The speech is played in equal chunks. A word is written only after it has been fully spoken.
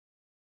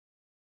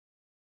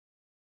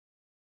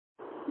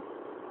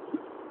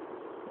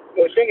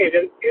我先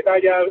给大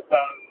家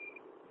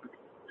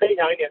分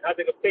享一点他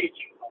这个背景，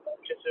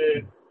就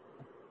是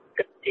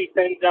跟第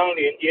3章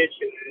连接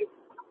起来，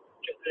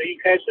就是一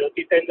开始的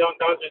第3章，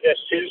当时在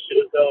申时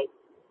的时候，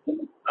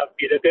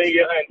彼得跟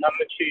约翰他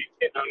们去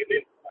殿堂里面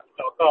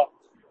祷告，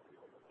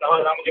然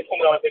后他们就碰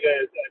到这个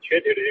瘸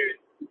腿的人，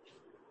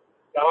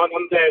然后他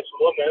们在所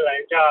罗门廊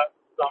下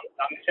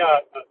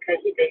开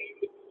始跟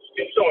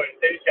众人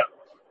分享。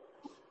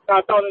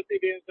那到了这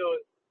边的时候，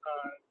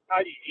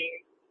他已经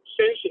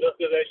申时的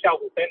时候在下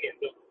午3点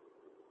钟。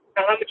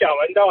那他们讲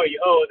完道以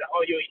后，然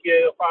后又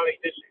花了一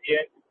些时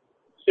间，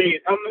所以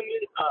他们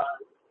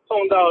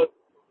碰到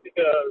这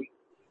个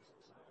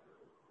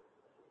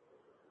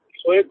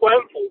所谓官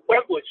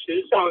府实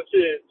际上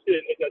是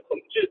那个统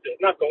治者，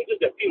那统治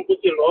者并不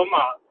是罗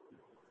马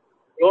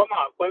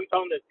官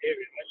方的这些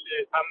人，而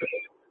是他们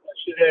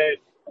是在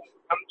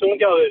他们宗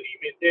教的里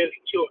面这些领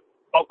袖，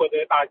包括这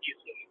个大祭司。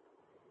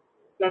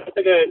那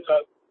这个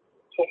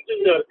统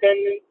治者跟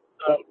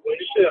文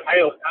士还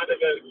有他这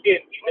个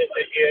殿廷的这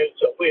些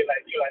守卫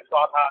就来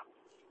抓他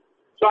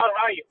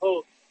以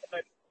后，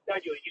那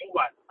就已经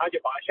晚了，他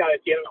就把他下在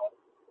监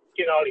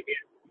牢里面。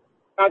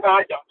那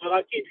他讲说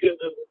他进去的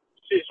时候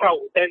是下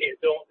午3点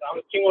钟，然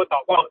后经过祷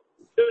告，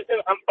就是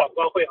他们祷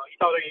告会一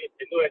到那里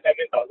很多人在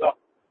那边祷告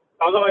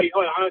以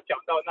后，然后讲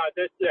到那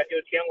这自然就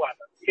天晚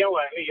了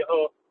以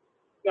后，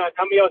那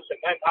他们要审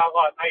判他的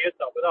话，他也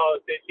找不到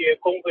这些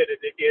公会的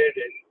这些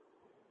人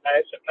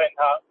来审判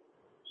他，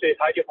所以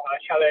他就把他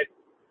下在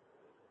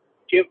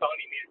监房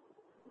里面。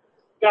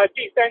那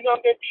第3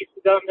章跟第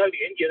4章它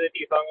连结的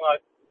地方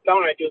当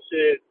然就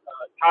是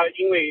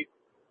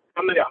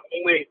他们俩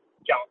因为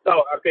讲道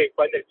而被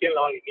关在监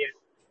牢里面。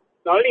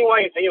然后另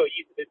外一个很有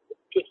意思的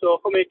就是说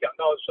后面讲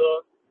到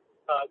说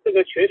这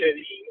个瘸腿的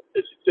已经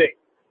40岁。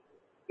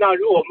那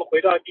如果我们回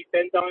到第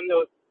3章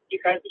一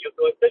开始就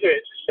说这个人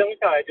是生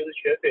下来就是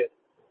瘸腿的，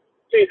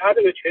所以他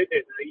这个瘸腿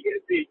呢也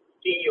是已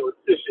经有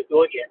40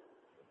多年。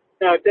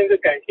那真是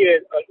感谢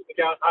儒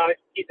家他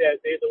记载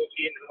这些东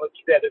西能够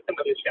记载的这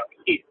么的详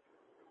细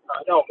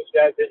让我们实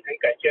在是很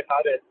感谢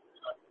他的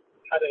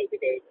这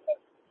个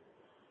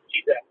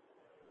记载。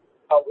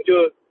好，我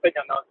就分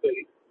享到这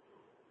里。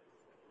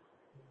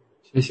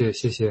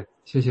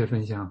谢谢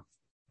分享。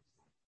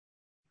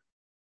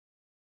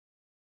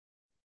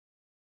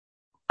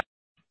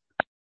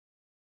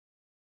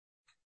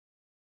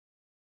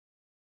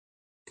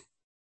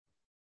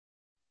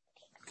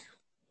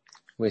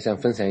我也想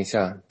分享一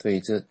下对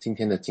今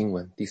天的经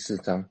文第4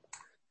章，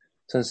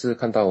正是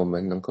看到我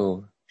们能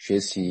够学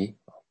习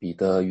彼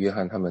得、约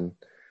翰他们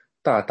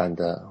大胆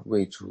的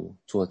为主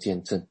做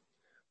见证，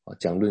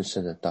讲论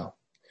神的道。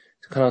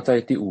看到在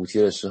第5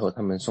节的时候，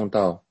他们送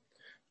到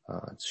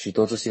许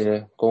多这些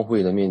公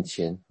会的面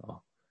前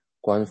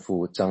官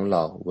府、长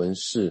老、文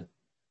士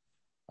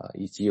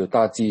以及有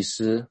大祭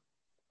司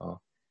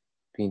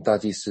并大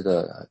祭司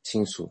的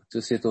亲属，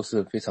这些都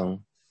是非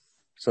常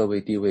社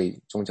会地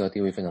位、宗教地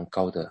位非常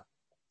高的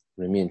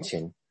人面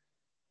前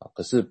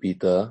可是彼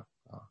得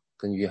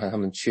跟约翰他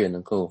们却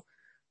能够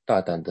大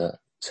胆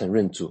的承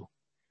认主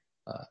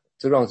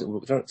这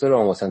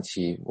让我想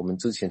起我们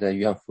之前在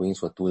约翰福音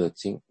所读的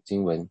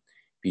经文，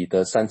彼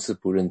得3次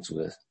不认主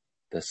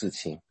的事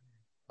情。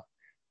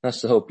那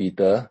时候彼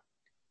得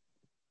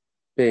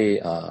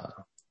被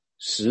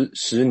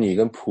使女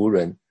跟仆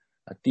人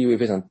地位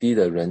非常低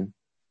的人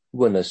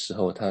问的时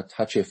候，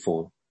他却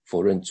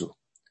否认主。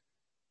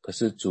可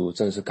是主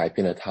真的是改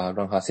变了他，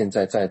让他现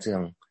在在这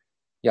样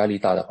压力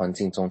大的环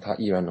境中，他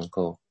依然能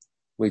够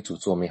为主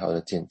做美好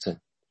的见证。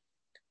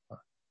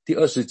第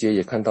20节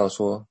也看到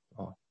说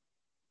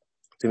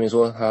这边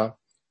说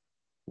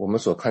我们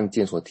所看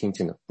见所听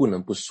见的不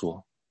能不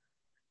说，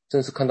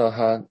正是看到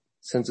他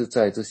甚至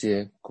在这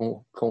些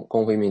公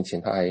会面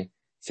前，他还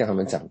向他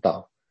们讲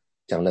道，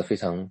讲了非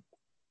常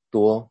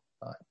多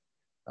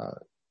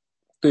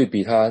对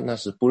比他那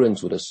时不认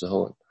主的时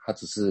候，他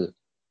只是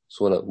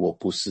说了我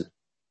不是，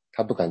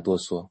他不敢多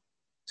说，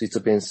所以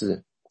这边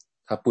是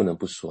他不能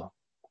不说。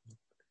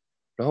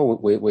然后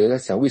我也在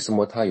想，为什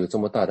么他有这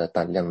么大的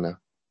胆量呢？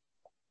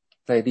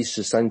在第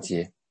13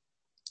节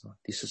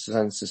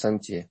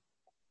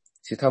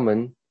其实他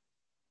们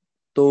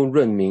都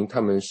认明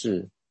他们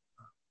是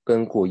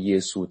跟过耶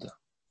稣的，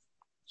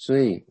所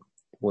以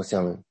我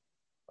想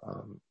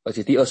而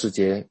且第20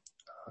节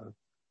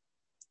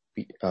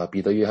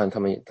彼得、约翰他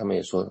们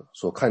也说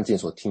所看见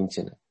所听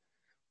见的，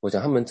我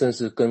想他们正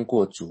是跟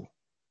过主，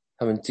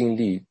他们经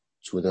历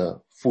主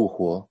的复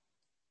活，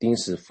钉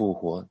死复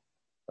活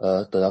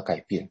而得到改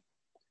变。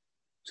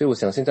所以我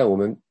想现在我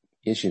们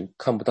也许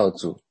看不到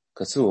主，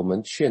可是我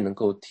们却能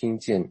够听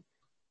见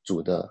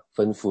主的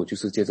吩咐，就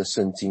是借着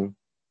圣经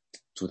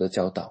主的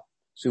教导，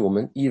所以我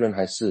们依然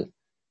还是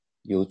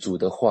有主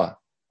的话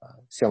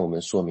向我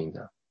们说明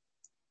的。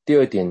第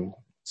二点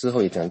之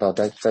后也讲到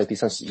在第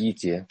31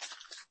节，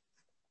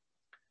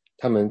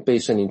他们被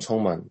圣灵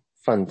充满，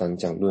放胆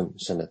讲论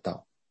神的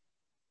道。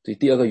所以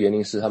第二个原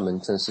因是他们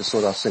正是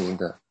受到圣灵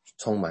的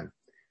充满，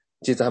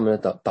接着他们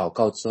的祷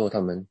告之后，他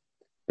们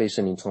被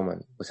圣灵充满。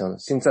我想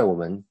现在我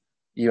们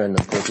依然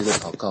能够接着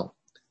祷告，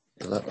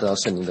得到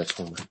圣灵的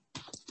充满。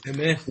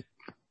Amen。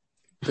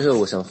最后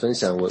我想分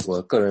享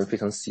我个人非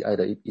常喜爱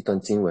的一段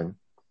经文，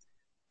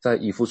在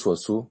以弗所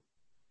书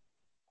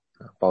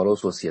保罗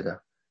所写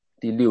的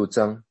第6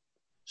章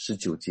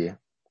19节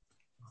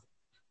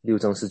，6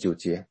章19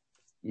节，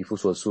以弗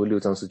所书6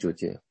章19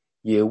节，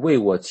也为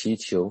我祈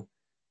求，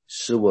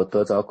使我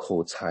得着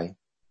口才，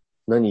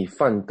能以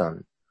放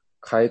胆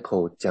开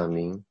口讲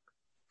明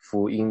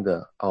福音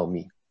的奥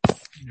秘。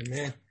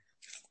Amen。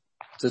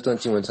这段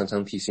经文常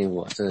常提醒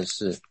我，真的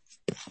是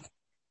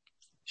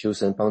求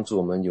神帮助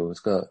我们有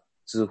这个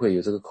智慧，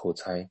有这个口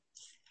才，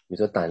有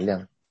这个胆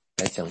量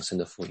来讲神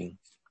的福音。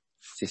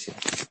谢谢。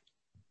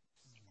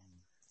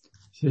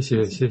谢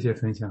谢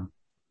分享，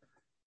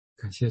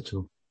感谢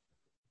主。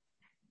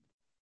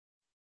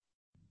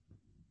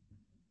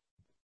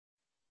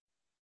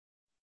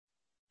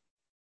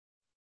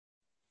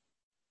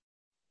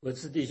我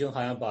这弟兄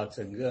好像把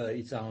整个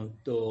一章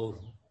都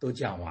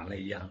讲完了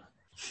一样，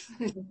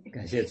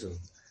感谢主。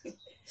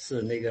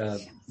是那个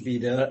彼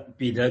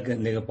得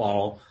跟那个保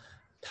罗，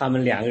他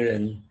们两个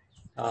人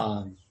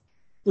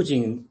不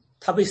仅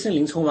他被圣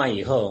灵充满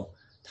以后，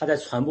他在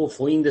传播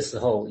福音的时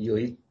候有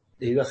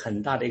一个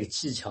很大的一个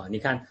技巧。你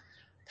看，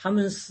他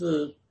们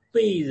是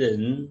被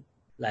人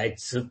来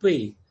责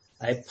备、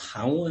来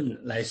盘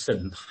问、来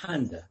审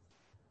判的，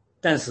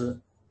但是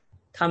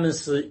他们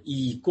是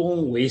以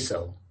攻为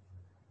守，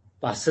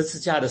把十字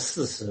架的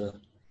事实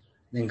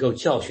能够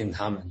教训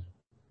他们，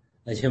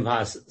而且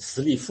把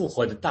死里复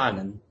活的大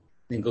能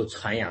能够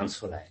传扬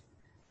出来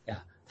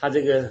呀。他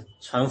这个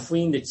传福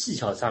音的技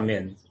巧上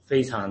面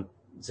非常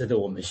值得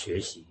我们学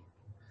习。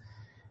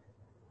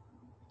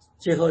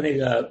最后那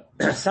个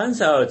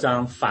32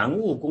章凡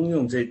物公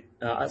用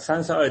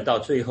32到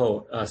最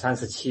后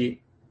37，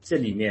这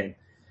里面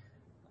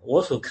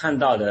我所看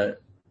到的，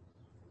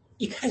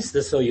一开始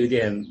的时候有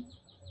点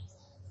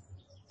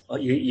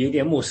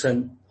陌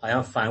生，好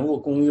像凡物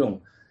公用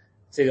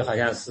这个好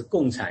像是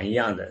共产一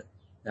样的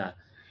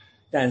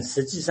但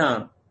实际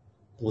上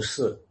不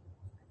是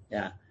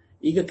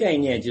一个概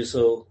念就是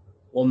说，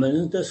我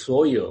们的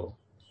所有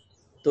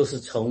都是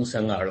从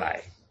神而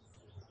来，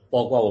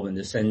包括我们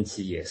的身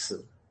体也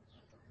是。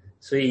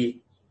所以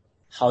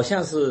好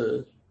像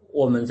是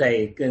我们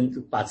在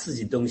把自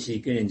己东西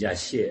跟人家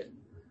share，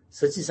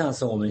实际上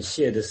是我们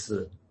share的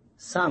是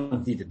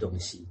上帝的东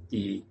西。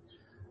第一，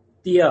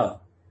第二，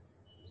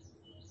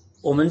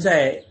我们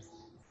在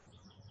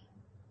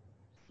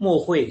默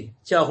会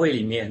教会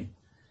里面，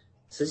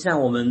实际上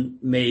我们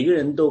每一个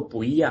人都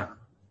不一样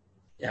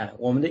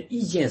我们的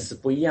意见是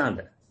不一样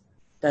的，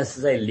但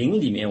是在灵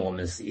里面我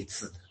们是一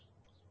致的。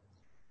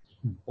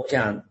我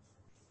想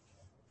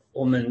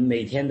我们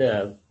每天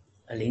的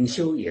灵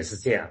修也是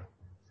这样，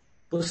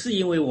不是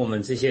因为我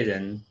们这些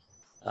人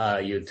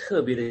有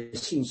特别的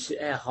兴趣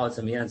爱好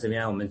怎么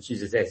样我们聚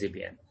集在这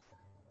边，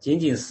仅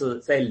仅是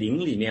在灵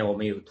里面我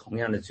们有同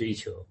样的追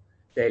求，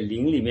在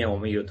灵里面我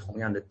们有同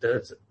样的得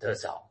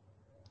着，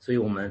所以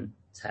我们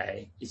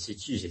才一起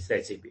聚集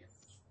在这边。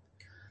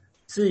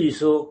至于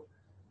说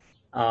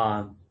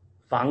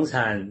房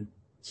产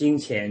金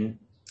钱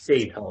这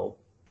一头，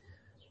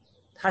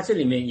它这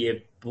里面也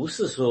不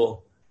是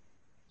说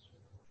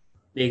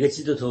每个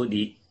基督徒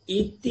你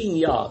一定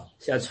要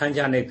像参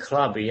加那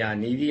club 一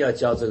样，你一定要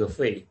交这个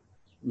费，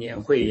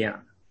年会一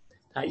样，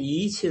他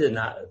一切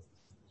的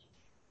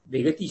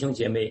每个弟兄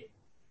姐妹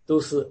都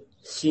是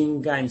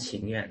心甘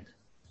情愿的，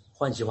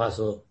换句话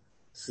说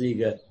是一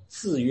个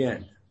自愿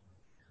的，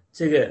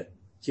这个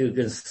就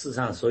跟世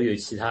上所有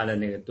其他的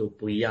那个都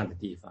不一样的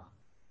地方。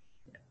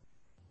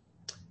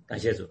感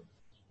谢主。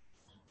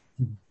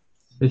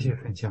谢谢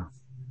分享，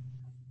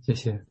谢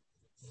谢，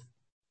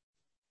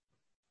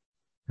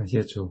感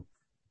谢主。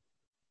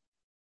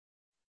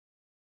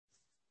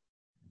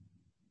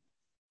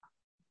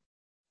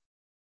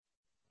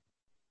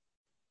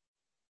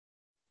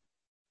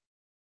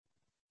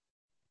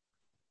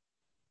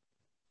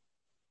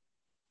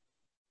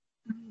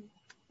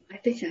来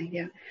分享一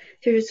点，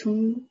就是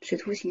从使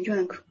徒行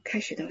传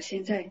开始到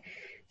现在，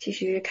其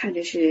实看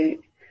着是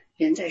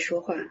人在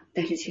说话，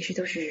但是其实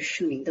都是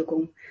圣灵的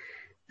功。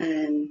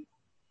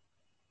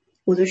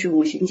无论是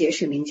五旬节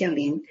圣灵降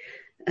临，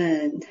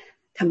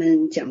他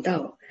们讲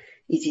道，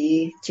以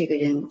及这个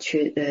人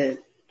瘸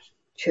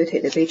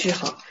腿的被治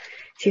好，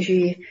其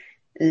实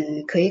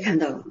可以看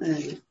到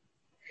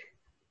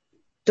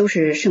都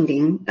是圣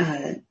灵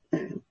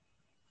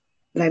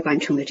来完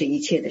成的这一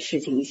切的事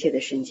情，一切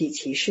的神迹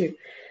奇事。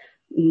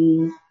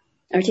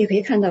而且可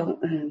以看到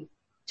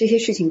这些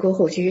事情过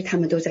后，其实他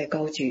们都在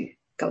高举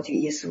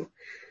耶稣，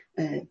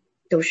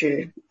都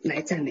是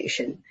来赞美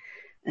神。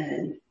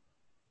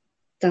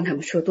当他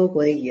们说多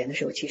国的语言的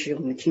时候，其实我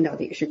们听到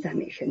的也是赞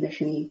美神的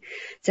声音。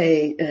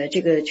在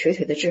这个瘸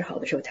腿的治好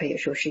的时候，他也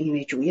说是因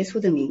为主耶稣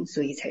的名，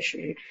所以才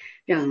是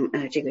让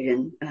这个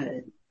人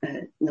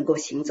能够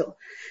行走。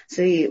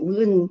所以无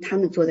论他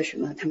们做的什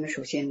么，他们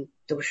首先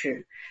都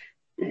是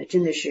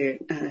真的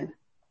是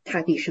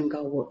他必升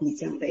高，我必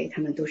降卑，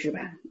他们都是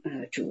把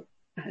主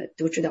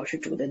都知道是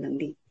主的能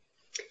力。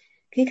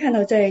可以看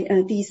到在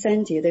第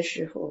3节的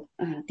时候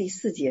第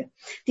3节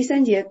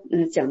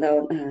讲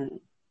到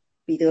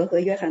彼得和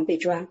约翰被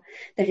抓，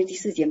但是第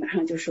4节马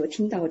上就说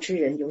听到之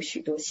人有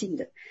许多信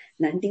的，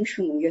男丁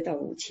数目约到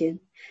5000。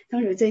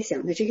当时在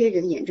想的这些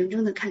人眼睁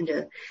睁的看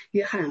着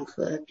约翰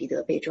和彼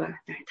得被抓，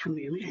但是他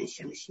们仍然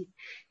相信。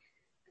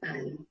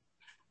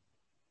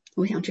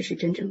我想这是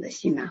真正的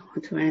信啊！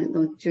我突然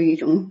就有一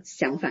种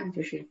想法，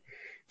就是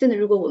真的，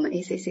如果我们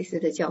ACCC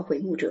的教会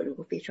牧者如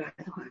果被抓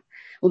的话，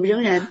我们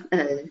仍然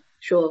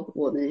说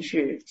我们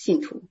是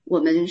信徒，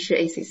我们是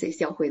ACC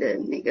教会的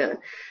那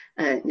个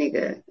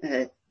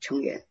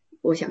成员。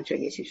我想这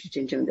也许是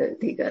真正的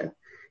那个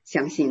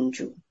相信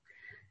主，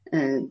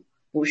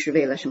不是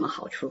为了什么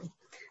好处。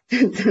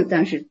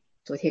当时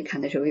昨天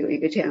看的时候有一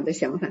个这样的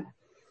想法。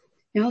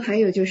然后还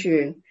有就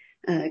是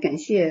感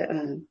谢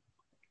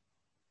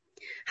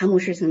韩牧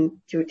师曾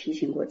就是提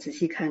醒过仔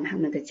细看他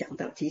们的讲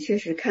道，的确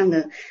是看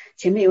了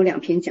前面有2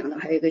篇讲道，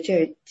还有一个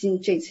这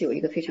次有一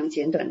个非常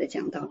简短的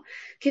讲道，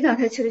可以看到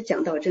他其实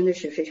讲道真的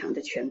是非常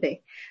的全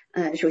备。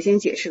首先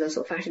解释了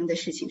所发生的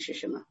事情是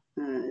什么，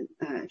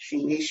是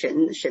因为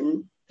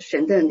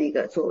神的那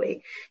个作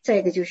为，再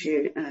一个就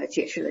是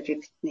解释了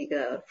那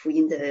个福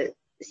音的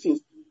信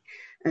息，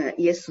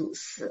耶稣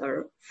死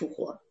而复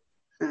活，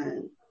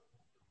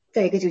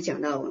再一个就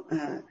讲到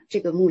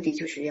这个目的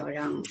就是要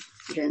让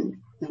人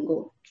能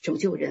够拯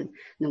救人，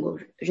能够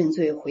认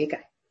罪悔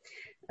改。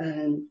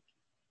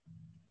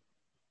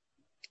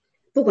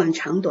不管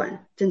长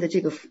短，真的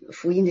这个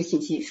福音的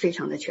信息非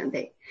常的全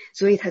备，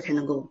所以他才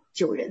能够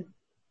救人。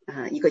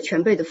一个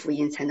全备的福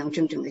音才能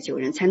真正的救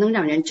人，才能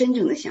让人真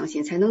正的相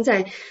信，才能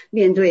在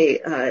面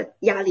对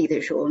压力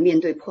的时候，面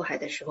对迫害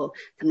的时候，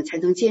他们才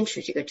能坚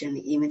持这个真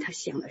理，因为他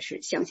相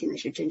信的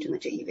是真正的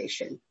这一位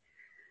神。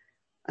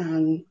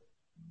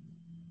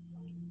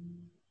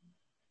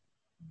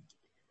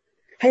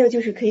还有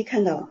就是可以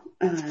看到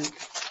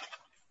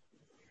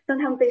当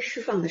他们被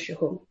释放的时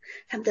候，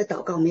他们的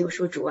祷告没有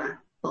说主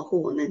啊保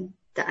护我们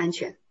的安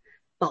全，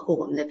保护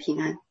我们的平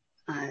安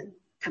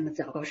他们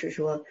祷告是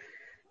说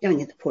让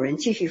你的仆人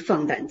继续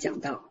放胆讲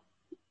道，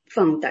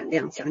放胆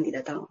量讲你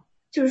的道，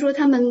就是说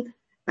他们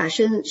把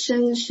身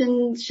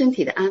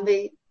体的安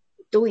危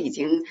都已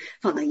经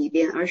放到一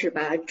边，而是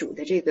把主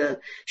的这个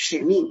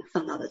使命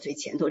放到了最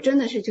前头。真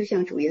的是就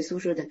像主耶稣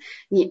说的，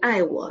你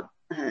爱我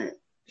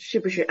是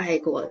不是爱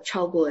过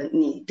超过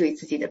你对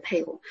自己的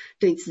配偶，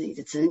对自己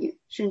的子女，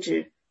甚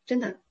至真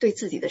的对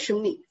自己的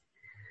生命，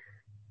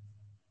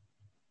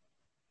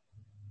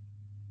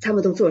他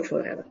们都做出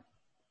来了。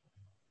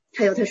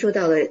还有他说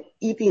到了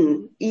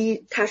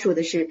他说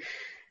的是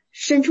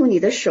伸出你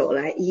的手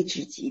来医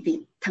治疾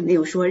病，他没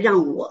有说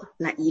让我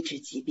来医治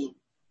疾病，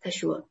他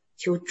说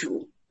求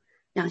主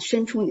让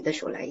伸出你的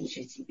手来医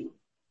治疾病。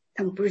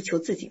他们不是求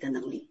自己的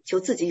能力，求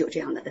自己有这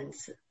样的恩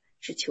赐，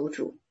是求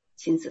主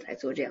亲自来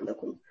做这样的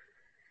工。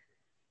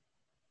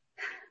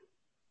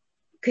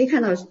可以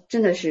看到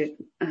真的是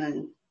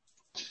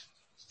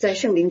在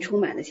圣灵充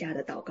满了下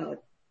的祷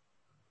告，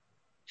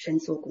神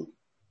做工，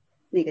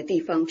那个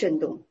地方震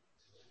动。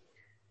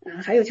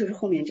还有就是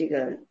后面这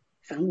个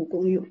凡物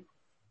公用，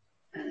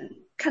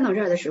看到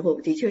这儿的时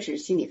候的确是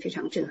心里非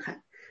常震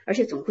撼，而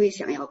且总会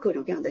想要各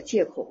种各样的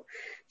借口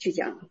去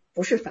讲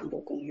不是凡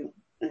物公用，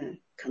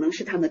可能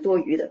是他们多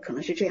余的，可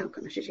能是这样，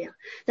可能是这样。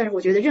但是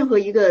我觉得任何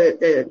一个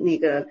的那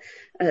个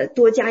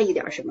多加一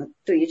点什么，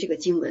对于这个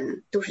经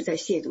文都是在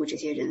亵渎这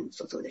些人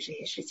所做的这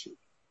些事情。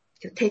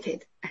就 take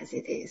it as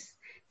it is，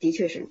 的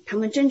确是他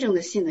们真正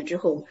的信了之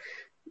后，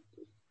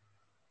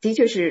的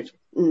确是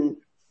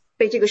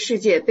被这个世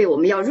界，被我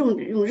们要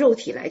用肉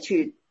体来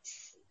去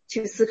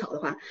思考的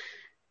话，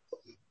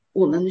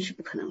我们是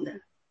不可能的。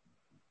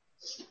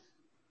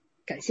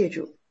感谢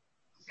主，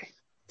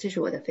这是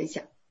我的分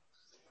享。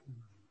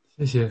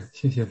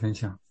谢谢分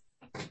享。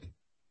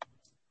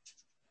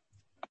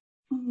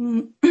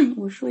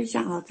我说一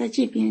下在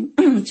这边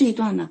这一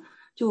段呢，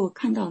就我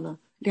看到了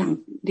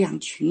两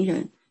群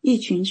人，一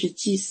群是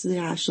祭司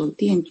呀、守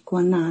殿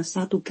官呐、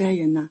撒杜该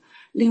人呐，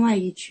另外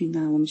一群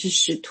呢，我们是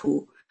使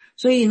徒。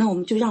所以呢，我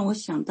们就让我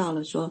想到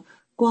了说，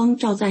光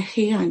照在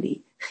黑暗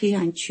里，黑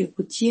暗却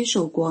不接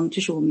受光，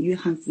这是我们约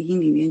翰福音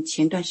里面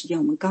前段时间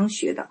我们刚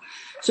学的。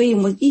所以我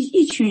们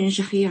一群人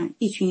是黑暗，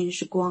一群人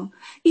是光，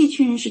一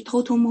群人是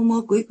偷偷摸摸、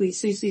鬼鬼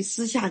祟祟，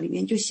私下里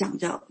面就想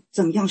着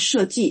怎么样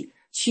设计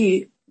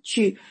去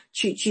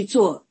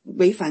做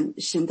违反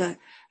神的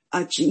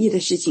旨意的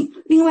事情。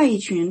另外一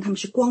群人他们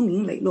是光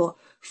明磊落，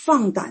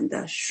放胆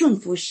的顺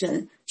服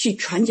神，去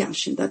传讲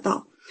神的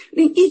道。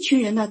另一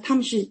群人呢，他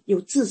们是有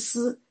自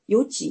私，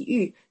有己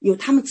欲，有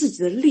他们自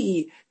己的利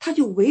益，他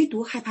就唯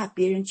独害怕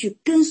别人去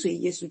跟随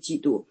耶稣基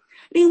督。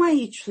另外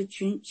一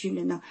群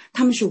人呢，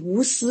他们是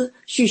无私，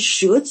去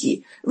舍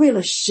己，为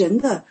了神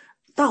的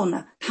道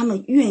呢，他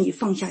们愿意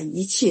放下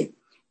一切。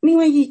另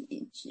外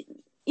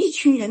一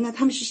群人呢，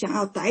他们是想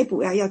要逮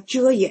捕呀，要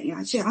遮掩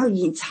呀，想要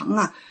隐藏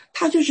啊，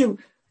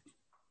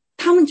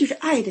他们就是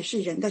爱的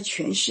是人的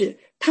权势，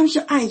他们是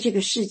爱这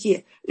个世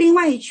界。另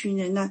外一群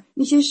人呢，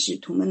那些使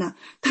徒们呢，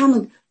他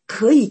们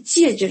可以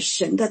借着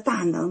神的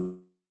大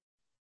能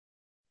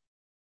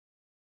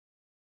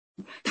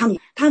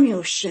他们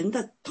有神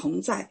的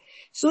同在，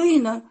所以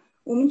呢，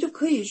我们就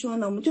可以说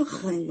呢，我们就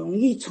很容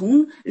易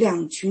从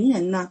两群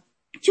人呢，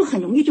就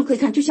很容易就可以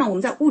看，就像我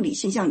们在物理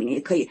现象里面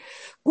也可以，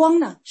光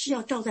呢是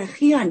要照在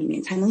黑暗里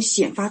面才能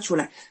显发出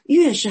来，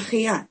越是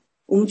黑暗，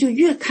我们就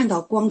越看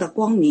到光的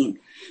光明。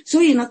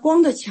所以呢，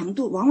光的强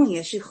度往往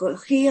也是和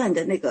黑暗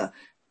的那个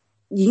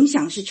影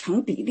响是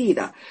成比例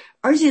的。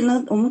而且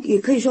呢，我们也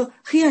可以说，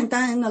黑暗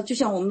当然呢，就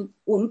像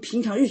我们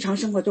平常日常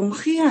生活中，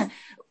黑暗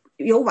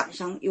有晚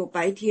上有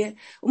白天，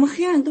我们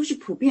黑暗都是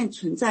普遍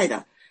存在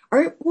的。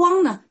而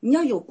光呢，你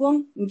要有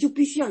光，你就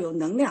必须要有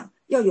能量，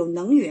要有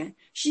能源，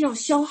是要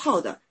消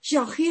耗的，是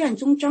要黑暗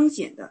中彰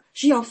显的，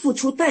是要付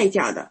出代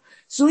价的。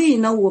所以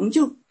呢，我们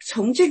就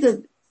从这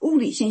个物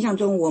理现象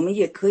中，我们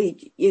也可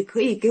以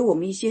给我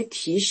们一些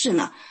提示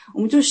呢。我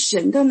们就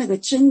神的那个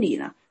真理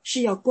呢，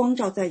是要光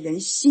照在人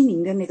心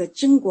灵的那个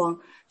真光。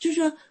就是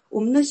说我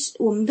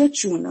们的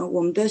主呢，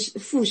我们的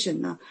父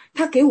神呢，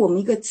他给我们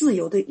一个自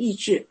由的意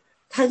志，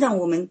他让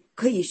我们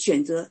可以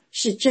选择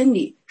是真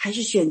理还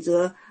是选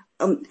择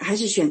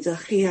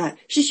黑暗，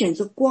是选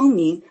择光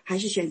明还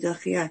是选择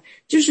黑暗，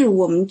就是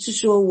我们是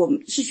说我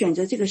们是选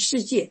择这个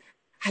世界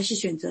还是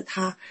选择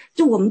他，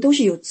就我们都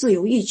是有自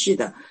由意志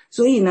的。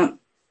所以呢，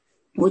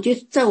我觉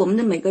得在我们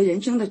的每个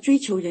人生的追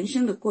求人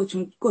生的过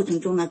程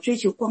中呢，追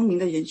求光明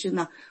的人生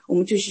呢，我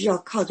们就是要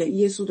靠着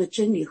耶稣的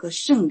真理和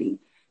圣灵，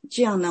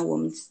这样呢我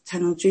们才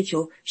能追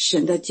求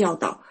神的教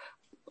导，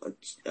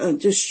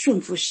就顺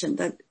服神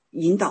的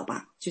引导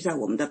吧，就在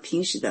我们的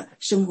平时的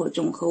生活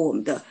中和我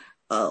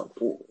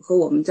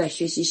们在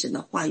学习神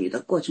的话语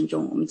的过程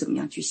中，我们怎么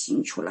样去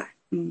行出来。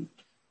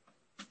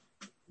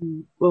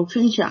我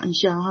分享一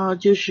下哈，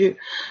就是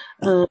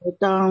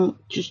当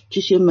这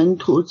些门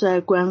徒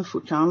在官府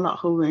长老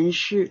和文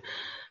士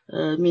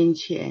面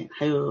前，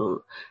还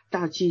有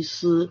大祭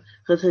司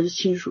和他的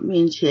亲属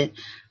面前，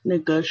那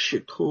个使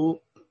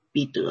徒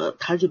彼得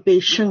他就被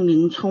圣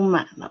灵充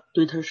满了，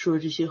对他说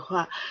这些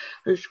话，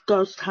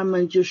告诉他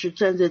们就是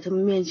站在他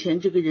们面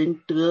前这个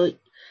人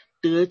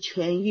得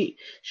痊愈，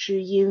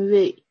是因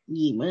为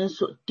你们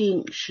所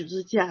定十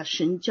字架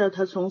神叫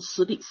他从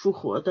死里复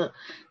活的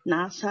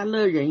拿撒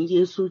勒人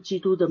耶稣基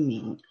督的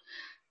名。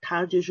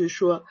他就是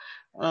说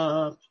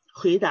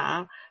回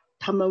答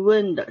他们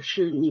问的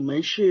是你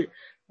们是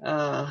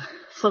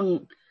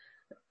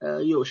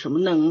有什么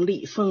能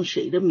力奉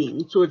谁的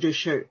名做这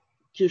事儿，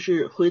就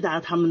是回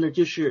答他们的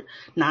就是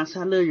拿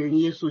撒勒人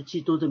耶稣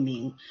基督的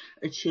名，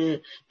而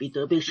且彼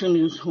得被圣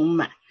灵充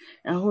满。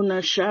然后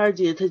呢12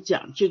节他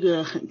讲这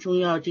个很重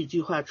要，这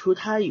句话除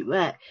他以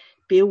外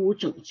别无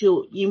拯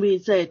救，因为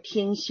在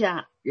天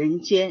下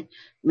人间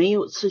没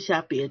有赐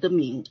下别的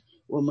名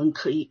我们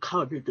可以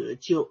靠着得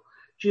救。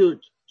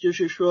就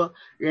是说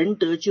人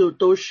得救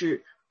都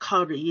是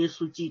靠着耶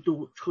稣基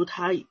督，除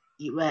他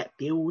以外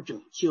别无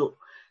拯救，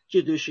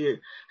这个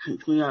是很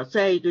重要。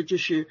再一个就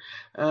是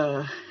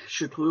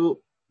使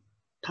徒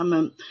他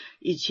们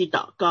一起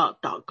祷告，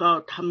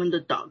他们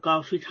的祷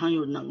告非常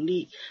有能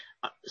力。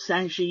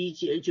31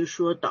节就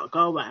说祷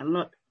告完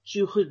了，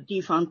聚会的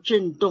地方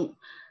震动，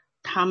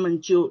他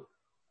们就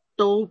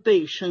都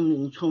被圣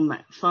灵充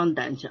满，放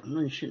胆讲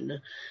论神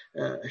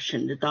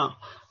的道。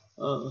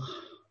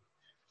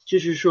就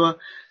是说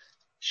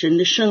神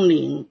的圣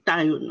灵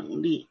大有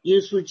能力，耶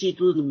稣基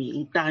督的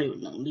名大有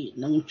能力，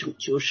能拯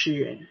救世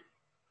人。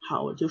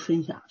好，我就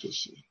分享这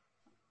些。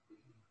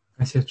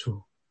感谢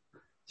主，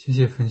谢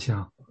谢分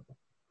享。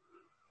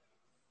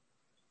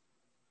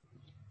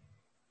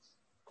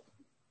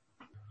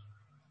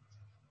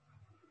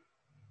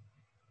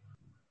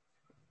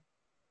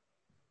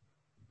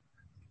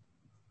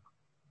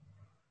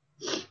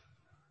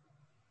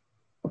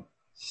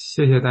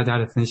谢谢大家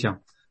的分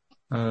享，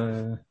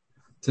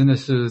真的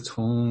是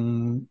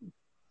从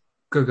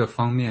各个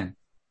方面、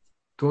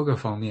多个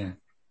方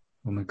面，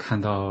我们看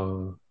到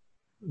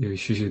有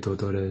许许多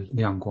多的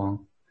亮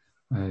光，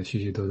许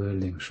许多多的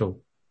领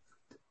受，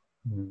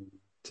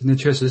真的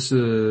确实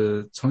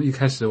是从一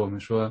开始我们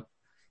说，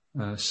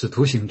使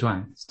徒行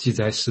传记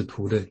载使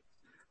徒的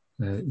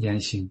言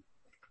行，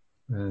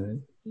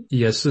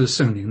也是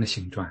圣灵的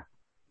行传，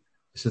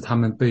是他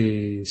们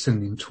被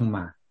圣灵充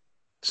满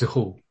之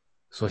后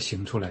所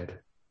行出来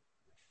的，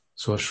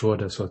所说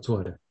的所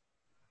做的，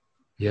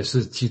也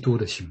是基督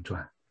的行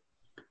传。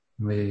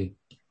因为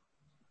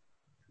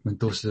我们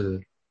都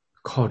是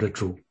靠着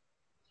主，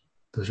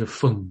都是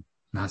奉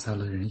拿撒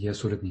勒人耶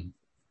稣的名，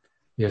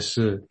也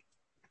是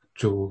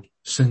主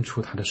伸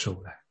出他的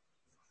手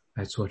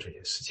来做这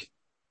些事情。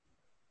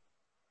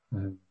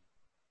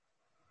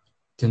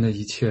真的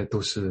一切都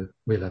是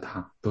为了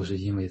他，都是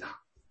因为他。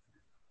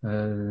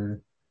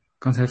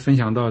刚才分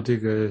享到这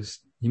个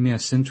一面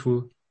伸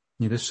出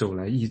你的手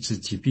来医治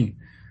疾病，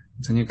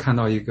曾经看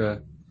到一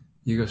个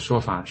说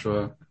法，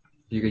说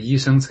一个医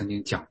生曾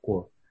经讲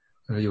过，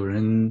有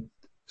人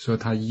说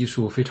他医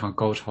术非常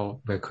高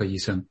超，外科医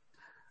生，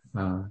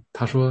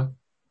他说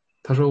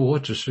我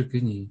只是给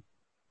你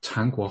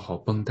缠裹好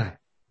绷带，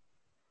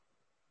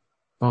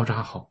包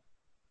扎好，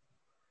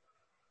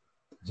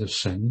是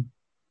神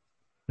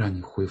让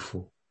你恢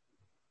复，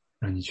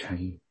让你痊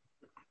愈，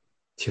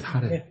其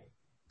他的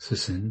是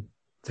神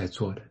在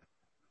做的，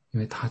因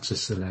为他只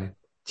是来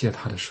借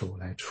他的手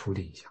来处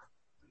理一下。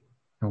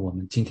那我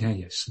们今天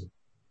也是，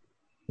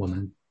我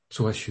们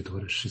做许多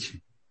的事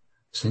情，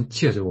神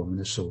借着我们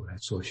的手来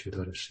做许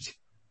多的事情，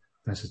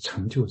但是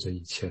成就这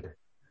一切的，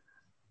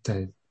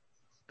在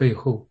背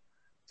后，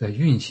在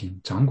运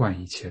行掌管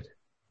一切的，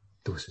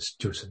都是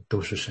神，都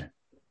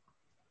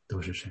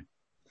是神。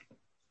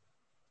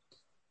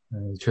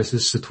确实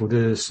使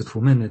徒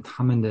们的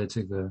他们的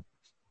这个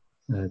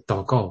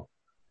祷告，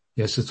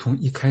也是从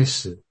一开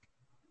始，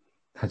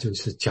他就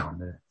是讲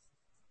的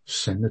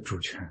神的主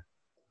权，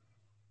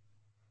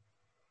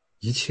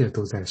一切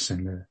都在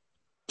神的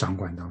掌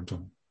管当中，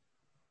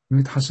因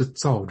为他是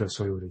造着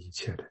所有的一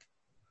切的，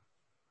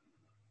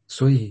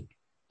所以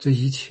这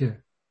一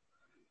切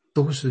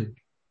都是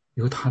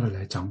由他的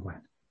来掌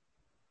管的。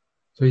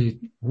所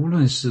以无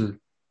论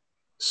是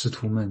使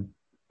徒们、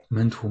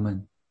门徒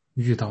们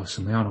遇到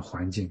什么样的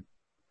环境，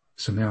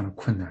什么样的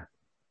困难，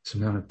什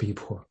么样的逼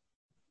迫，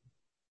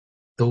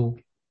都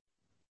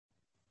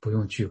不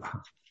用惧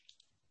怕，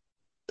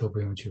都不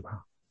用惧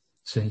怕，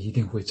神一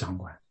定会掌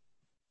管。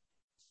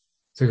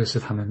这个是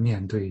他们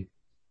面对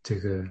这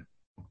个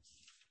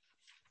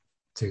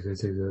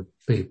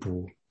被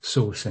捕、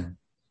受审、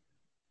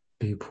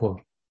逼迫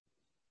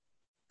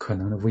可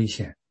能的危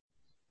险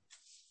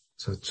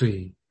所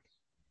最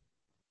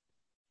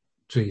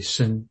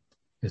深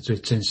也最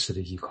真实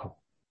的依靠。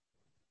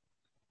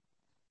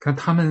看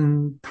他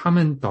们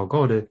祷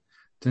告的，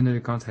真的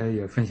刚才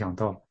也分享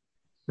到，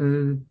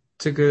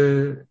这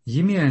个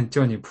一面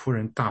叫你仆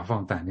人大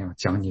放胆量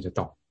讲你的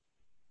道，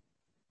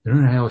仍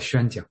然要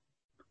宣讲，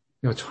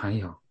要传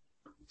扬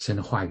神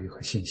的话语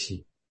和信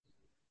息，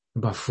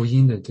把福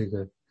音的这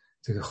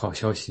个好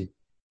消息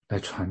来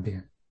传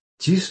遍。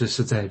即使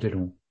是在这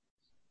种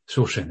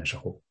受审的时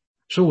候，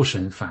受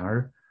审反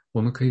而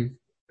我们可以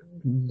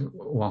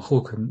往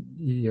后可能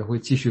也会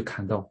继续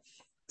看到，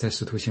在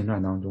使徒行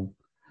传当中，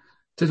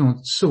这种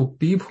受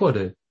逼迫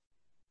的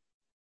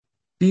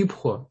逼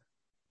迫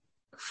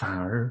反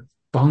而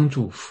帮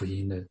助福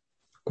音的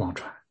广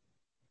传。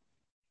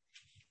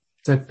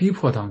在逼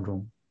迫当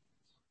中，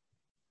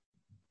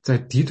在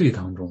敌对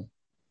当中，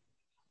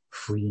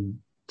福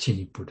音进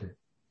一步的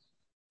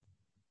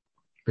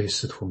被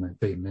使徒们、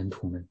被门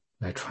徒们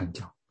来传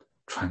讲、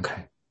传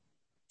开，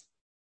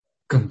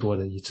更多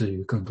的以至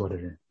于更多的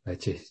人来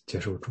接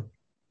受主，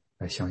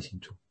来相信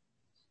主，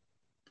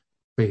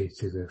被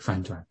这个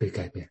翻转、被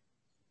改变。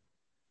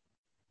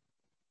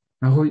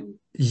然后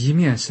一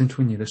面伸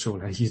出你的手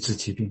来医治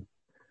疾病，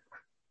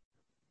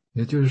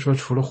也就是说，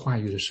除了话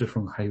语的侍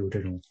奉，还有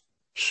这种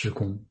事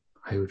工，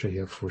还有这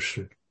些服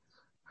事，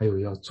还有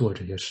要做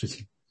这些事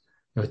情，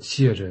要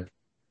借着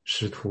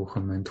使徒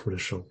和门徒的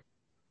手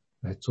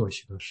来做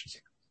许多事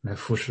情，来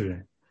服侍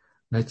人，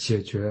来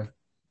解决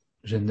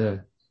人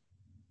的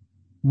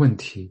问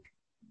题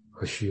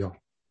和需要，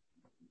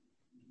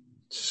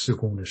事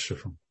工的侍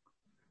奉。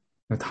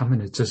那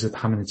这是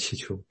他们的祈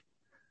求，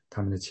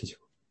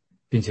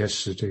并且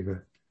使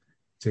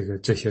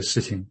这些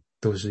事情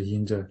都是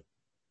因着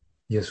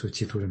耶稣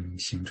基督的名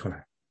行出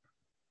来，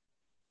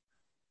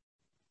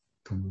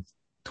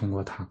通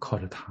过他，靠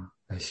着他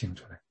来行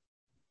出来。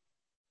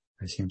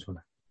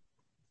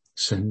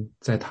神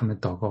在他们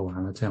祷告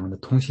完了这样的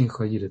同心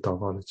合意的祷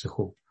告了之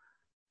后，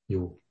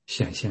有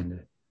显现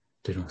的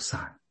这种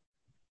撒。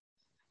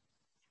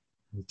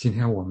今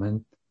天我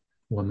们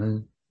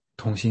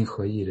同心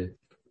合意的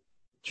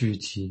聚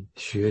集、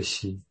学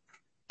习、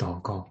祷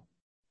告，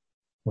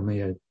我们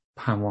也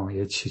盼望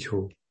也祈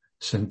求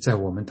神在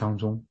我们当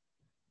中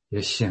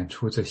也显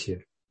出这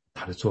些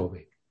他的作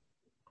为，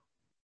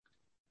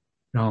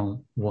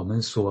让我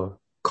们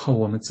靠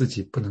我们自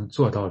己不能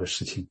做到的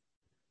事情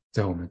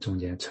在我们中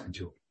间成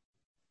就，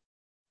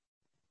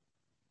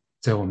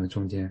在我们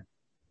中间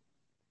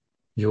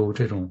有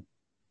这种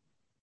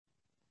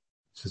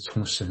是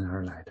从神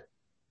而来的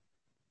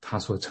他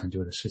所成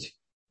就的事情，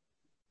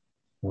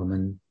我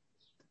们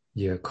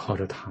也靠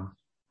着他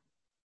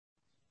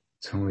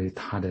成为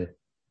他的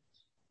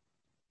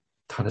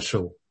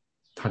手、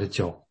他的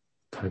脚、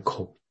他的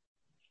口，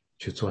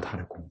去做他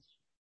的工。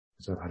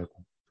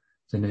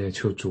真的也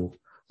求主，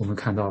我们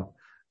看到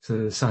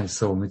是上一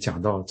次我们讲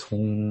到，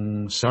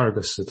从12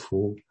个使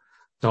徒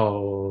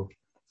到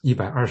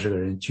120个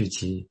人聚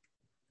集，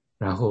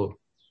然后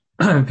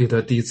彼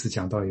得第一次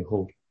讲道以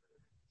后，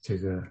这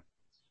个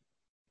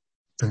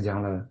增加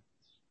了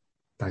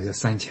大约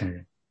3000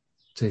人，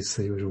这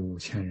次又是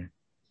5000人。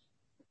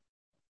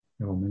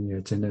我们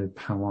也真的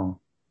盼望，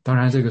当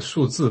然这个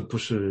数字不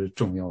是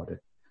重要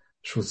的，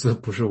数字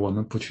不是我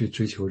们不去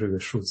追求这个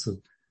数字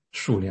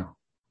数量，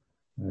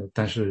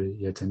但是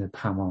也真的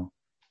盼望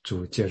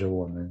主借着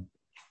我们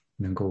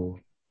能够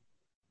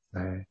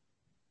来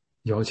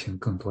邀请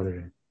更多的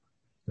人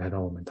来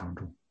到我们当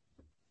中，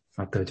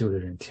把得救的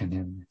人天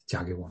天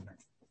加给我们，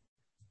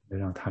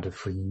让他的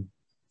福音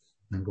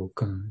能够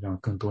让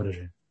更多的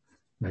人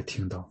来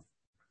听到，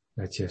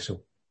来接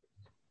受。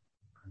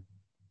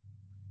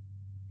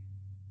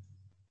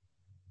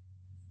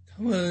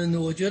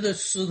我觉得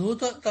使徒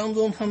当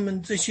中，他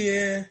们这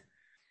些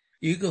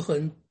有一个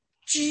很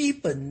基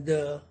本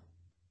的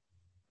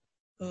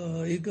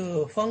一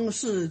个方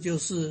式，就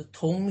是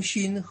同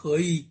心合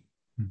意，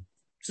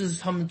这是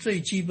他们最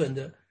基本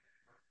的。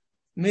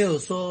没有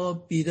说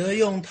彼得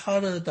用他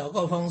的祷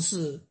告方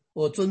式，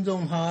我尊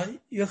重他；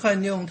约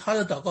翰用他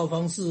的祷告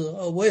方式，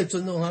我也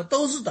尊重他，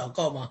都是祷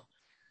告嘛，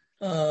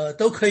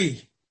都可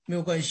以，没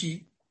有关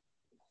系。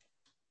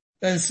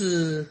但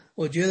是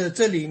我觉得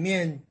这里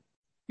面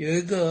有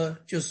一个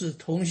就是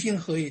同心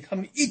合意，他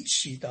们一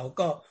起祷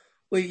告，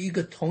为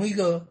同一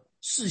个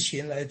事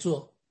情来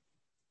做。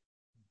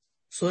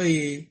所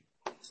以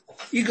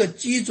一个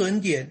基准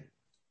点，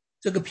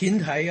这个平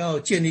台要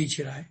建立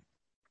起来，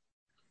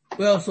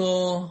不要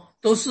说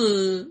都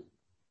是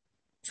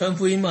传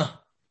福音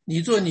嘛，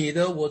你做你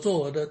的，我做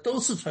我的，都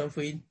是传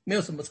福音，没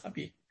有什么差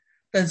别，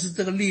但是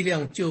这个力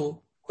量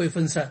就会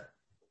分散。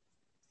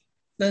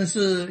但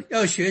是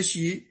要学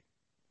习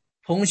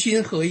同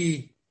心合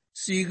意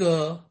是一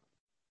个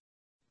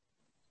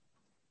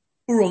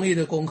不容易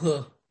的功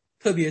课，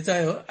特别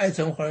在爱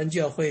城华人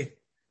教会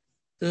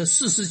这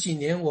40几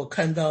年我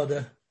看到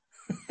的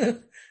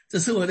这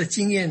是我的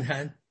经验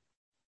谈，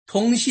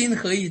同心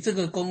合意这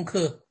个功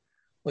课，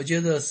我觉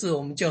得是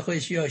我们教会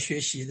需要学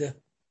习的。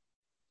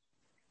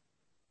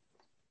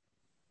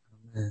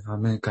阿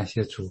们，感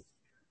谢主，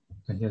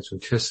感谢主。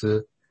确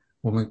实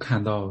我们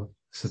看到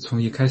是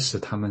从一开始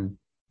他们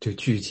就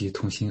聚集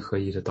同心合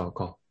意的祷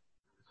告，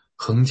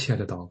恒切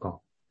的祷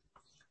告，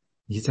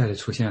一再的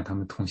出现他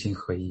们同心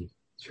合意，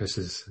确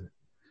实是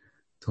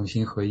同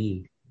心合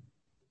意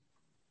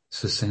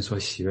是神所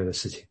喜悦的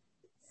事情。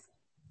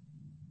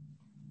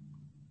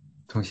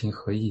同心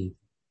合意，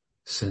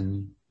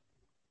神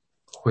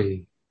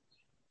会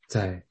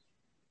在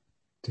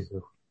这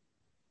个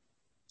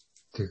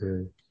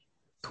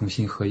同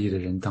心合意的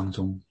人当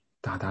中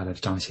大大的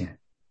彰显，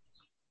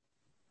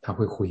他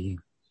会回应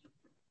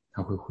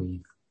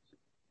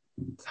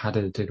他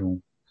的这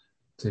种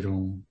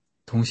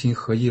同心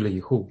合意了以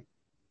后，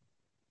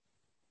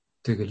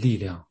这个力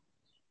量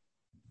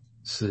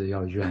是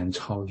要远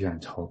超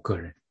个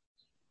人。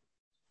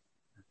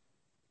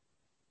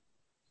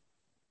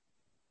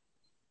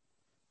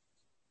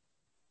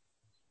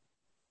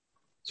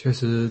确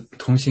实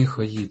同心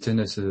合意真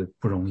的是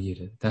不容易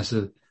的，但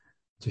是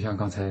就像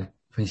刚才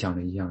分享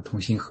的一样，同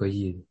心合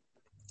意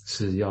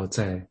是要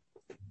在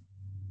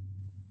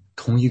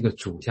同一个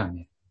主下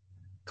面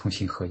同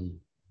心合意，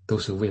都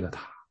是为了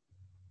他，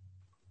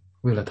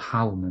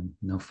我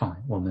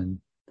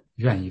们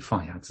愿意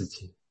放下自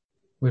己，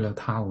为了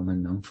他我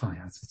们能放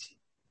下自己。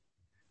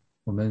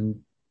我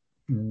们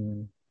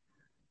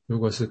如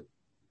果是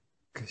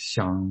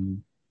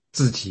想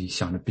自己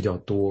想的比较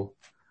多，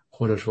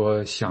或者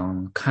说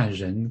想看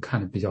人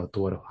看的比较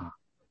多的话，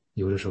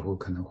有的时候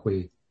可能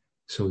会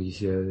受一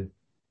些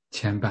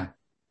牵绊，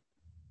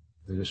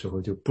有的时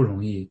候就不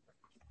容易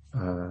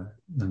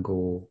能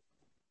够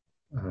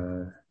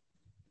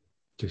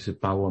就是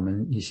把我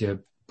们一些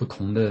不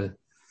同的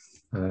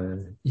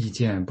意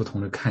见、不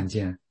同的看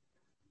见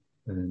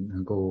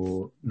能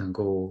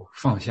够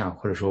放下，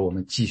或者说我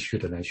们继续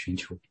的来寻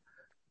求，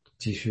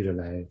继续的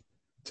来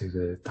这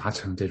个达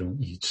成这种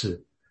一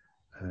致，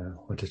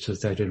或者是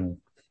在这种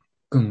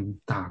更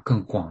大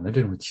更广的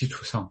这种基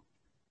础上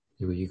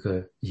有一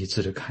个一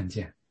致的看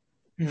见，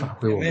发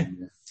挥我们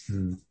的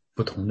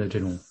不同的这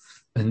种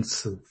恩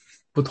赐，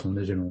不同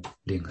的这种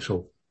领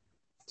受，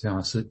这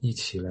样是一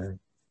起来，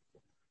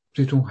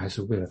最终还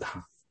是为了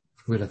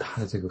他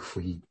的这个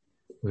福音，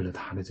为了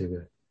他的这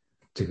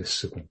个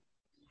事工，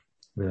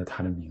为了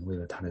他的名，为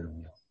了他的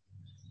荣耀，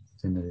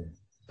真的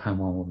盼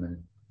望我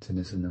们真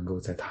的是能够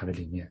在他的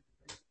里面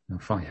能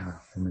放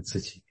下我们自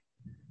己，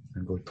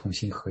能够同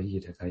心合意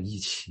的在一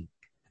起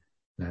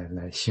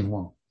来兴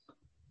旺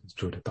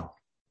主的道，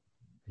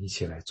一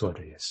起来做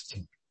这些事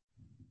情。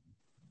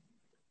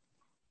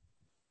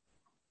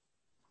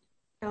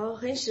我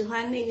很喜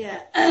欢那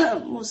个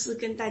牧师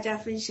跟大家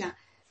分享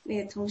那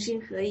个同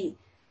心合意，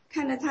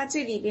看到他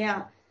这里边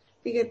啊，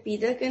那个彼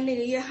得跟那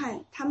个约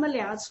翰他们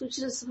两个出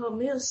去的时候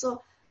没有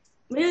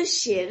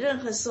写任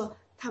何说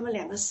他们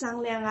两个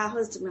商量啊或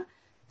者怎么样，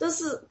都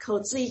是口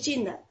字一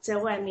进的在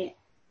外面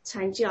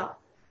传教，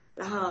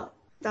然后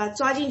当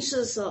抓进去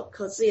的时候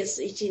口字也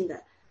是一进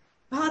的，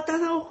然后当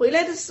他们回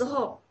来的时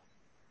候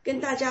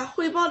跟大家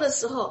汇报的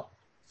时候，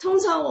通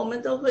常我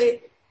们都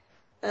会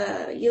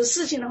有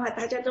事情的话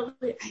大家都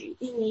会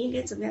你应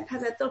该怎么样，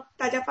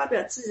大家发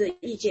表自己的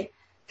意见，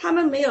他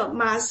们没有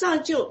马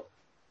上就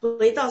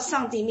回到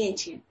上帝面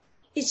前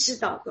一起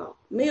祷告，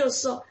没有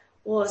说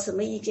我什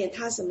么意见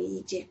他什么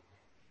意见，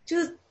就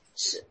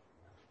是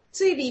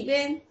这里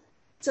边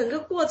整个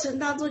过程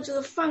当中就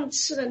是放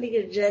弃了那个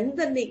人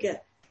的那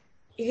个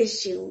一个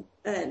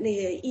那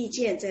个意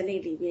见在那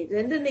里面，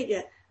人的那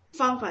个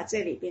方法在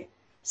里边，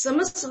什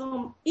么时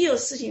候一有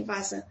事情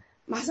发生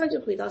马上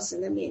就回到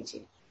神的面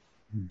前，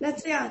那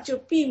这样就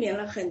避免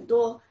了很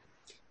多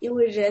因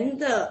为人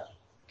的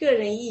个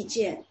人意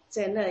见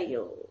在那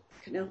有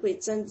可能会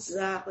争执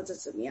啊或者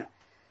怎么样。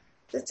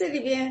在这里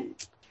边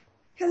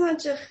看上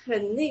去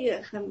很那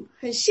个，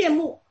很羡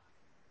慕，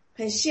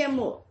很羡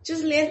慕，就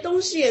是连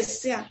东西也是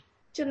这样，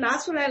就拿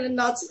出来了，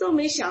脑子都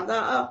没想到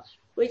啊，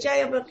回家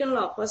要不要跟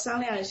老婆商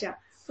量一下，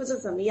或者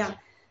怎么样，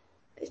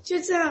就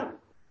这样，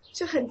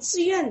就很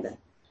自愿的，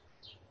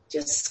就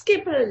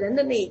skip 了人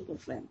的那一部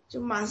分，就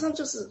马上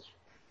就是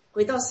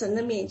回到神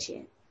的面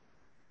前。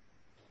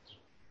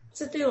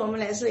这对我们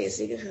来说也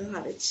是一个很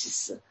好的启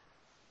示。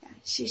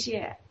谢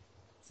谢。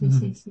谢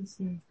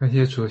谢。感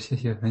谢主，谢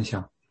谢分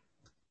享。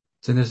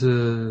真的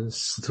是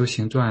使徒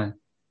行传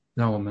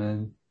让我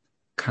们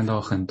看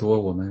到很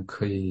多我们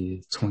可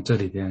以从这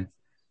里边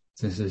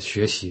真是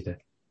学习的，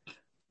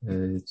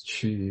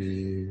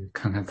去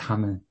看看他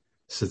们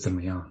是怎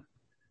么样，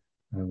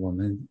我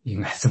们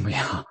应该怎么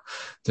样，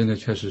真的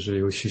确实是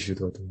有许许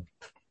多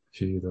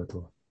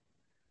多。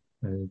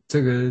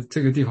这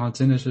个地方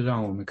真的是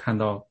让我们看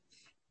到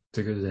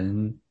这个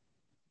人，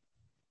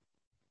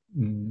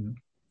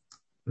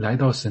来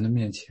到神的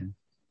面前，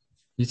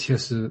一切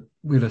是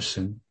为了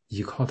神，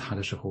依靠他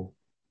的时候，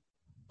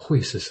会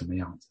是什么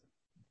样子？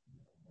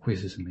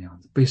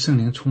被圣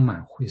灵充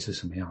满会是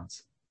什么样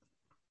子？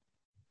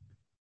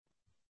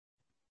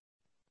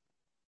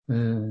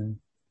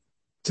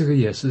这个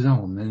也是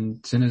让我们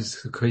真的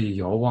是可以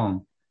遥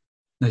望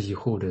那以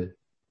后的，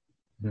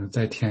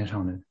在天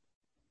上的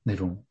那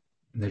种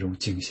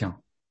景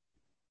象，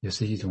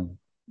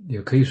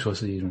也可以说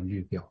是一种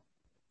预表。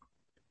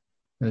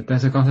但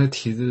是刚才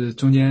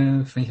中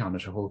间分享的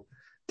时候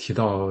提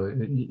到，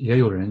也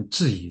有人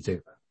质疑这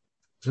个，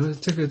说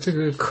这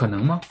个可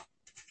能吗？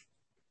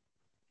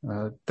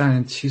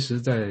但其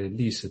实在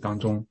历史当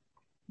中，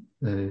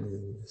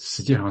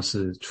实际上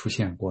是出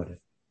现过的。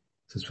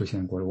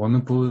我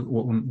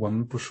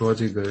们不说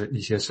这个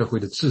一些社会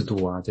的制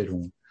度啊，这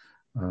种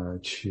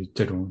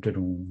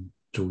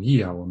主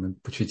义啊，我们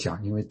不去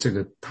讲，因为这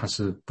个它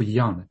是不一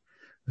样的，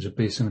是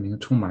被圣灵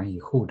充满以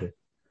后的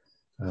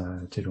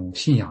这种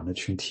信仰的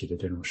群体的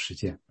这种实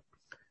践。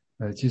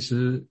其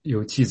实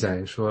有记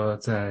载说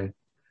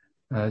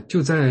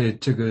就在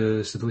这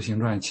个使徒行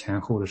传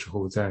前后的时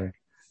候，在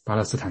巴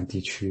勒斯坦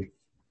地区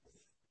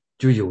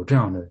就有这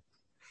样的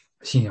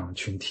信仰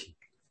群体，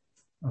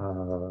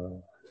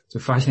就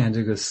发现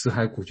这个死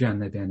海古卷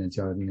那边的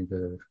叫那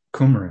个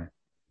昆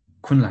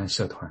兰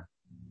社团，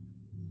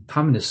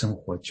他们的生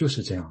活就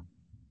是这样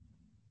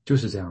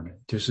的，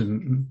就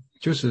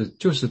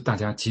是大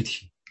家集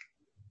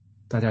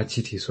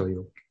体所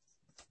有，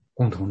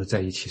共同的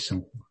在一起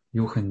生活，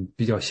有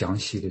比较详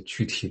细的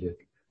具体的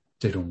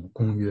这种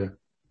公约，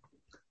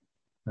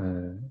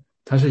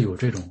它是有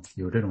这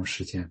种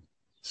实践，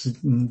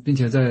并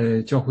且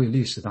在教会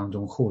历史当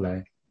中后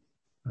来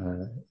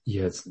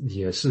也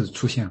是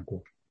出现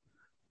过，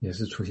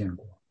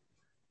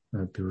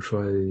比如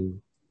说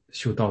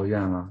修道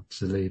院啊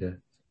之类的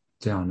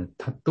这样的，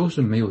他都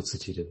是没有自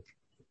己的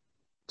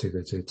这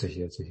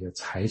些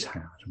财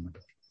产啊什么的，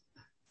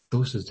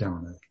都是这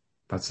样的，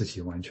把自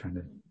己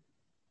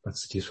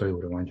所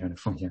有的完全的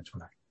奉献出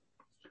来，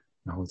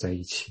然后在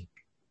一起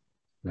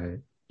来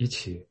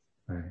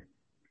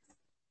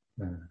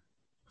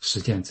实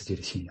践自己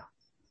的信仰。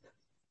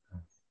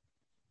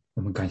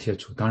我们感谢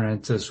主，当然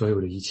这所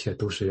有的一切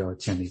都是要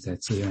建立在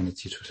自愿的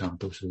基础上，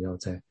都是要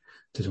在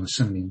这种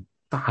圣灵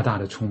大大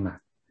的充满、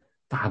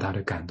大大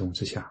的感动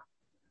之下，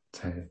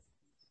才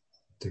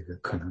这个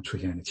可能出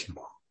现的情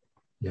况，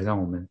也让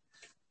我们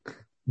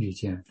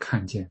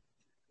看见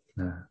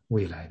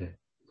未来的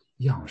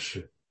样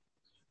式。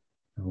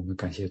我们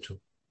感谢主，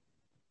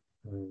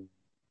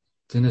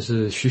真的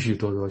是许许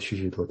多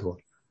多，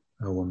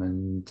我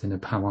们真的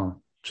盼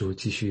望主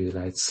继续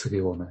来赐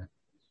给我们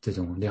这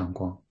种亮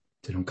光，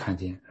这种看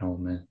见，让我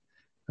们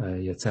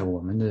也在我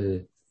们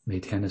的每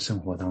天的生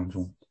活当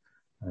中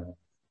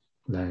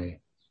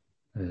来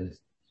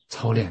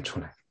操练出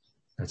来，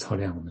来操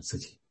练我们自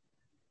己。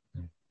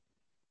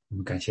我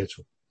们感谢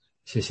主，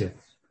谢谢，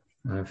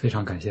非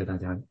常感谢大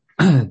家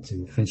这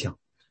个分享。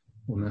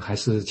我们还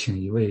是请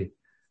一位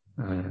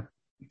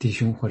弟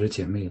兄或者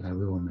姐妹来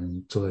为我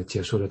们做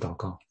结束的祷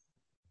告，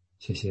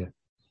谢谢。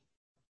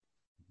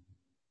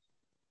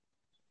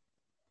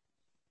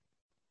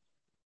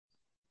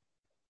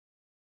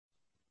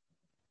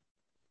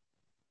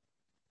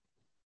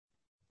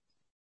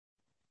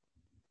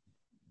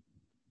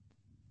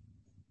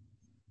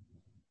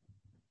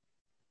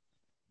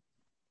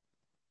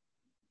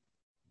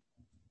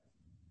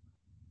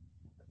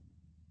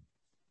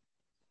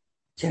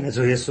亲爱的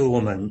主耶稣，我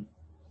们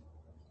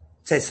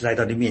再次来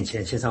到你面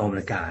前，献上我们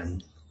的感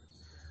恩，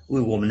为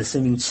我们的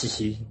生命气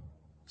息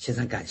献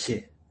上感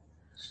谢，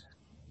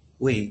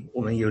为我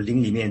们有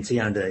灵里面这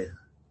样的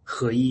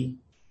合一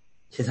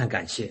献上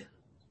感谢。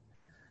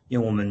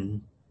愿我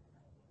们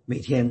每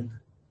天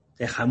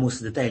在韩牧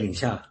师的带领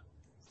下，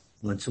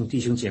我们众弟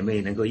兄姐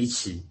妹能够一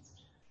起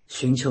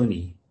寻求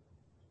你，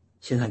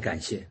献上感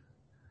谢。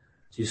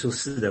主耶稣，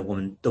是的，我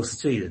们都是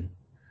罪人，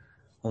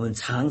我们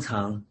常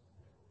常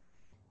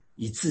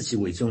以自己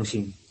为中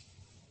心，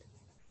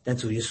但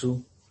主耶稣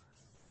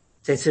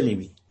在这里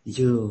面，你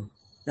就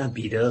让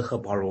彼得和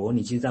保罗，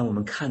你就让我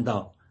们看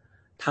到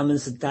他们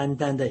是单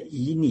单的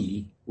以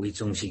你为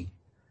中心，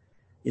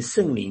以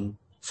圣灵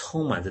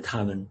充满着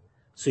他们，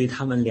所以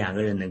他们两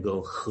个人能够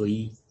合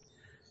一，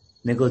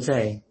能够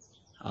在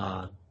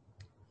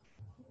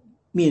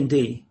面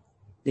对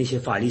那些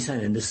法利赛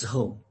人的时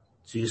候，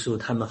主耶稣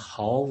他们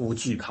毫无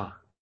惧怕，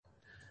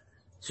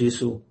主耶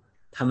稣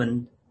他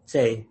们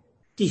在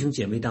弟兄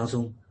姐妹当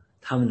中，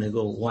他们能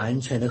够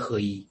完全的合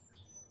一，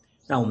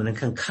让我们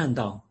能看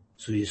到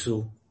主耶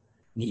稣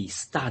你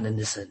是大能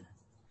的神。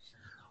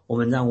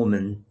让我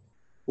们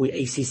为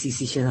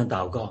ACCC 献上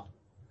祷告，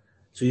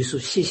主耶稣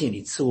谢谢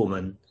你赐我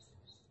们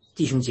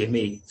弟兄姐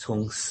妹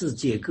从世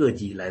界各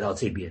地来到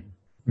这边，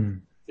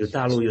有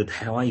大陆，有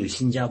台湾，有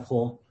新加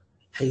坡，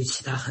还有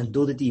其他很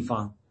多的地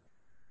方，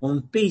我们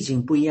背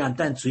景不一样，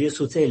但主耶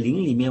稣在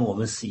灵里面我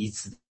们是一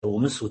致的，我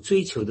们所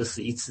追求的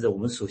是一致的，我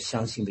们所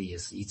相信的也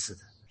是一致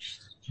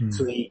的。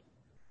所以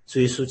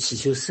主耶稣祈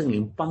求圣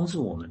灵帮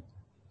助我们，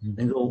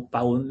能够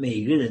把我们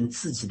每个人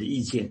自己的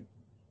意见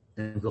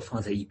能够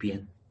放在一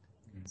边，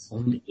我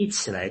们一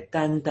起来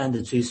单单的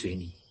追随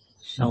你，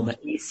让我们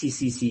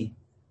ACCC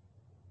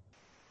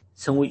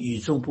成为与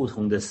众不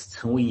同的，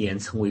成为盐，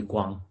成为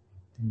光，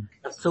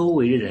让周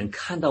围的人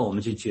看到我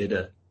们就觉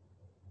得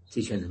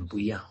这群人不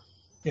一样，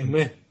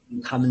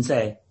他们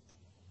在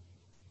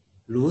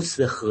如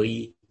此的合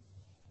一，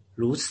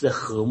如此的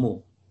和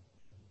睦，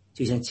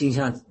就像经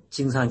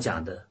上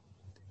讲的，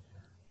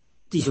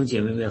弟兄姐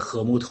妹们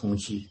和睦同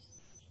居，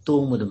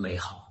多么的美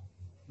好。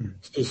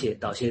谢谢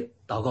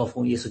祷告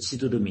奉耶稣基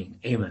督的名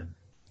Amen。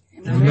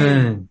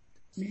 Amen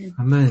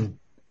Amen。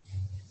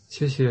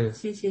 谢谢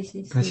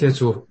感谢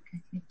主，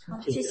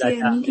谢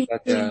谢，明天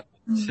见。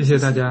谢谢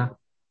大家，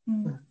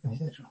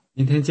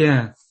明天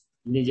见。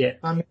明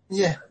天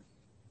见。